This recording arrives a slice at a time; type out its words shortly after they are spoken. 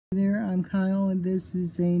I'm Kyle, and this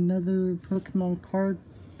is another Pokemon card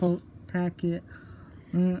packet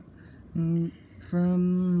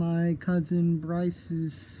from my cousin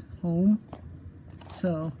Bryce's home.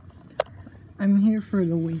 So, I'm here for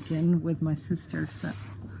the weekend with my sister, so,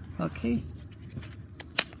 okay.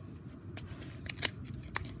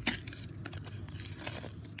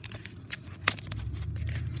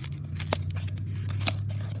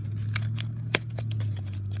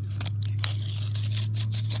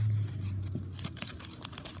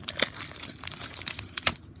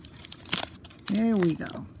 There we go.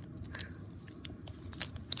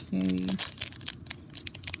 Okay.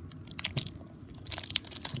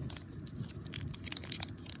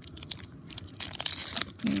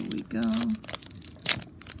 There we go.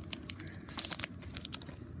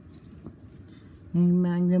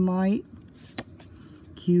 Magnemite,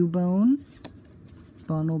 Cubone,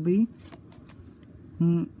 Bunnelby,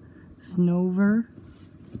 Snover,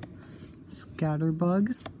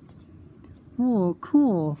 Scatterbug. Oh,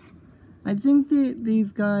 cool. I think that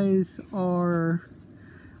these guys are,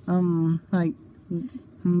 like,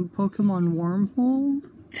 Pokemon Wormhole?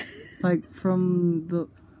 Like, from the,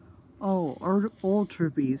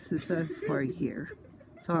 Ultra Beast, it says right here.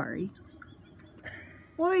 Sorry.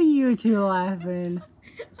 What are you two laughing?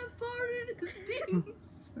 I farted, it stinks.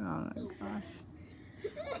 Oh my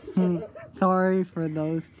gosh. Sorry for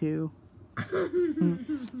those two.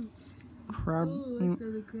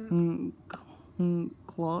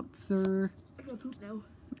 Klotzer. I gotta poop now.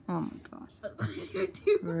 Oh my gosh.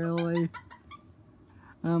 Really?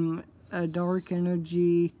 A Dark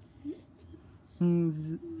Energy.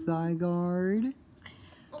 Zygarde.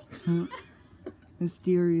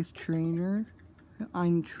 Mysterious Trainer.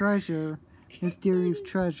 I'm Treasure. Mysterious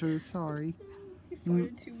Treasure, sorry. You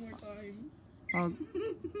farted 2 more times.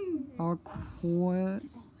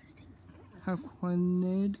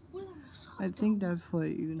 Aquanid. I think that's what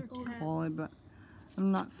you call it, but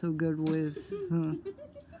I'm not so good with,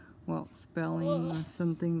 well, spelling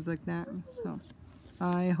some things like that. So,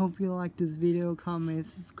 I hope you liked this video. Comment,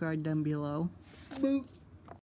 subscribe down below. Boop.